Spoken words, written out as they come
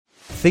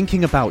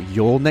Thinking about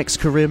your next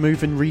career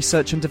move in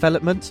research and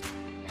development?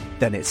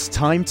 Then it's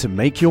time to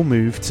make your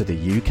move to the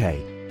UK.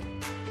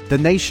 The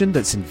nation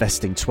that's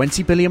investing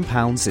 £20 billion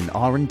in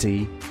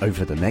R&D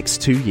over the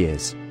next 2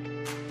 years.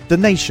 The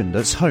nation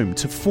that's home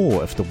to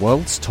 4 of the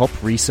world's top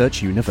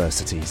research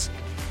universities.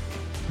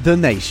 The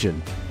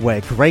nation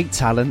where great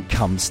talent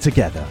comes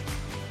together.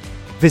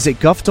 Visit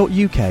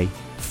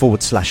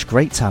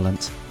gov.uk/great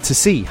talent to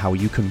see how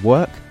you can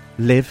work,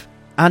 live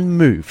and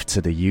move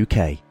to the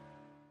UK.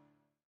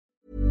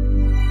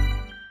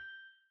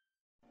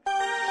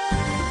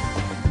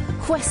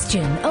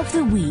 Question of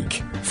the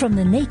Week from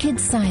the Naked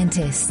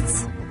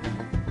Scientists.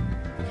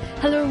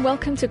 Hello and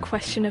welcome to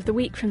Question of the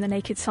Week from the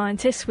Naked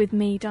Scientists with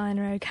me,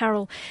 Diana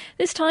O'Carroll.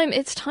 This time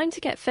it's time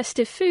to get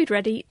festive food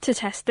ready to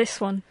test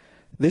this one.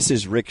 This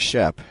is Rick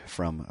Shepp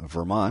from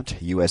Vermont,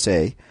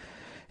 USA,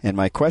 and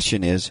my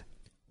question is,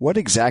 what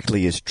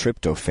exactly is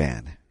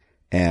tryptophan?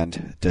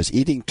 And does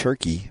eating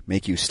turkey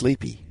make you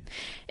sleepy?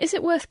 Is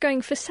it worth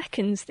going for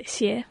seconds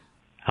this year?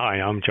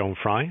 Hi, I'm John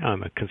Fry.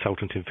 I'm a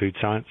consultant in food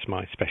science.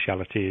 My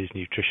speciality is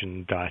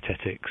nutrition,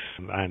 dietetics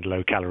and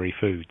low-calorie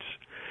foods.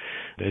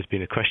 There's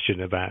been a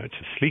question about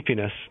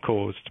sleepiness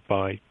caused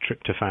by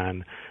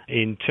tryptophan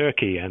in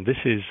turkey, and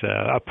this is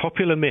a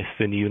popular myth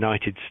in the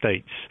United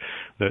States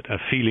that a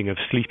feeling of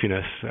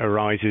sleepiness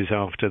arises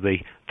after the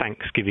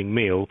Thanksgiving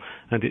meal,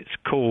 and it's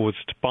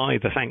caused by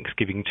the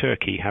Thanksgiving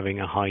turkey having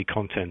a high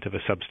content of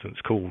a substance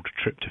called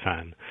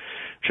tryptophan.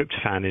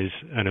 Tryptophan is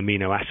an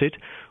amino acid,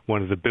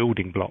 one of the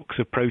building blocks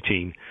of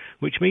protein,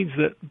 which means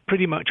that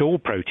pretty much all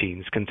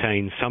proteins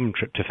contain some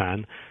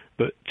tryptophan,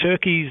 but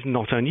turkey's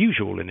not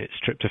unusual in its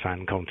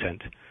tryptophan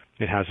content.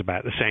 It has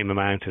about the same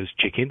amount as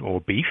chicken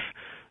or beef.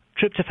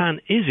 Tryptophan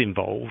is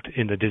involved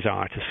in the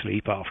desire to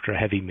sleep after a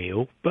heavy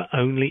meal, but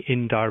only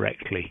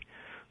indirectly.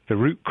 The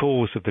root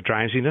cause of the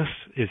drowsiness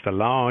is the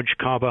large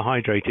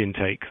carbohydrate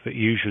intake that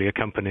usually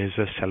accompanies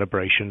a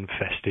celebration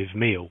festive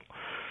meal.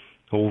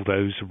 All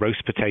those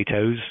roast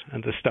potatoes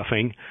and the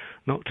stuffing,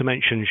 not to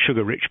mention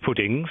sugar-rich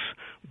puddings,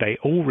 they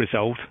all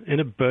result in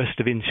a burst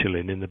of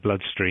insulin in the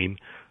bloodstream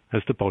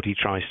as the body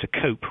tries to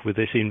cope with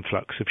this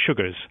influx of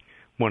sugars.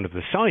 One of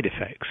the side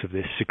effects of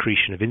this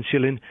secretion of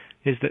insulin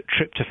is that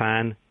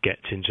tryptophan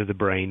gets into the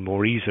brain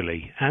more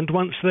easily, and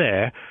once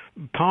there,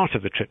 part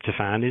of the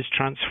tryptophan is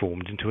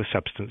transformed into a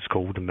substance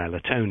called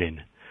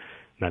melatonin.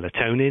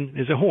 Melatonin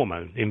is a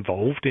hormone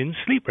involved in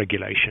sleep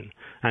regulation,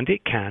 and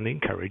it can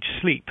encourage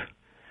sleep.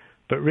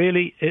 But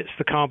really, it's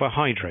the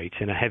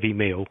carbohydrate in a heavy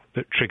meal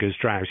that triggers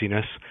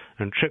drowsiness,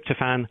 and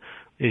tryptophan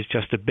is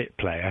just a bit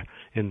player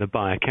in the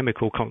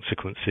biochemical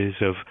consequences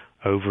of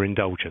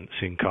overindulgence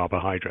in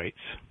carbohydrates.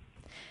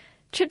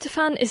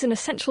 Tryptophan is an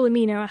essential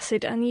amino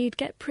acid and you'd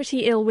get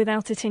pretty ill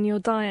without it in your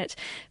diet,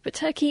 but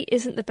turkey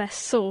isn't the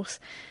best source.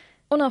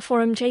 On our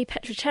forum, Jay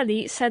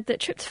Petrocelli said that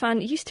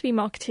tryptophan used to be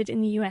marketed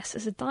in the US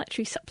as a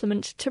dietary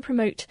supplement to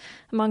promote,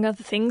 among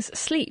other things,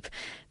 sleep.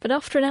 But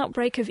after an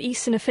outbreak of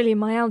eosinophilia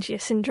myalgia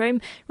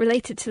syndrome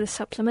related to the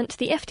supplement,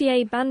 the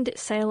FDA banned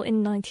its sale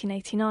in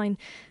 1989.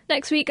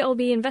 Next week, I'll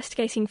be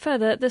investigating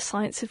further the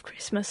science of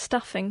Christmas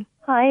stuffing.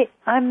 Hi,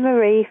 I'm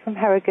Marie from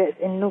Harrogate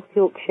in North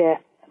Yorkshire.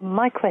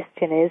 My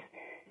question is,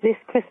 this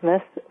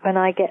Christmas, when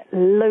I get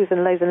loads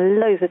and loads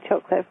and loads of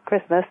chocolate for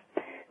Christmas,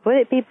 will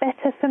it be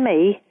better for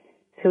me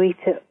to eat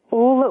it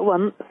all at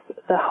once,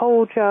 the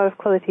whole jar of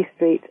Quality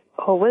Street,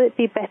 or will it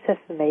be better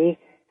for me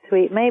to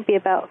eat maybe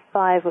about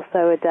 5 or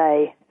so a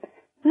day?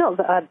 Not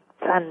that I'd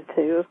plan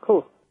to, of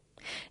course.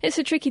 It's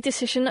a tricky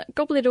decision.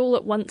 Gobble it all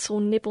at once or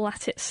nibble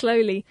at it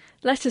slowly.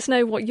 Let us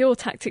know what your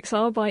tactics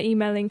are by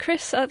emailing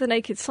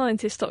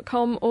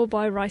chris@thenakedscientist.com or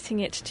by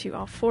writing it to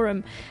our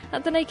forum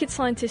at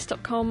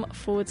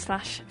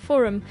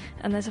thenakedscientist.com/forum,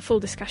 and there's a full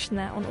discussion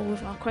there on all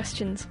of our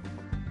questions.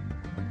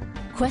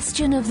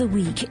 Question of the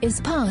Week is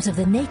part of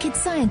the Naked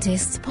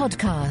Scientists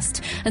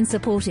podcast and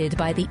supported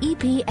by the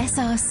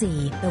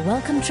EPSRC, the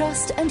Wellcome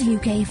Trust and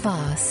UK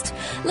Fast.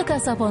 Look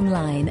us up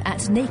online at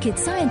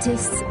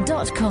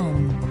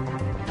nakedscientists.com.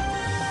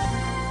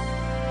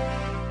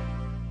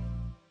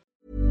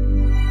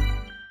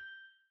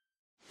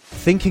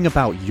 Thinking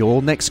about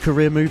your next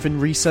career move in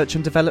research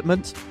and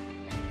development?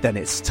 Then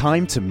it's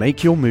time to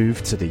make your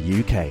move to the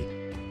UK.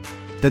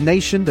 The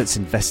nation that's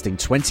investing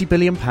 £20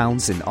 billion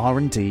in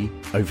R&D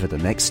over the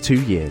next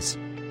 2 years.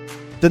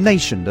 The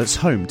nation that's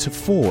home to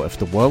 4 of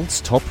the world's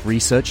top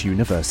research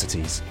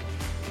universities.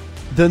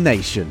 The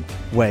nation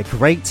where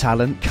great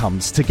talent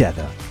comes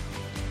together.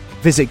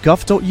 Visit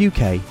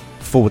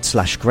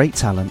gov.uk/great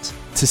talent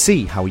to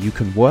see how you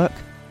can work,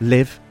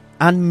 live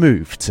and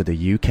move to the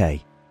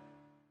UK.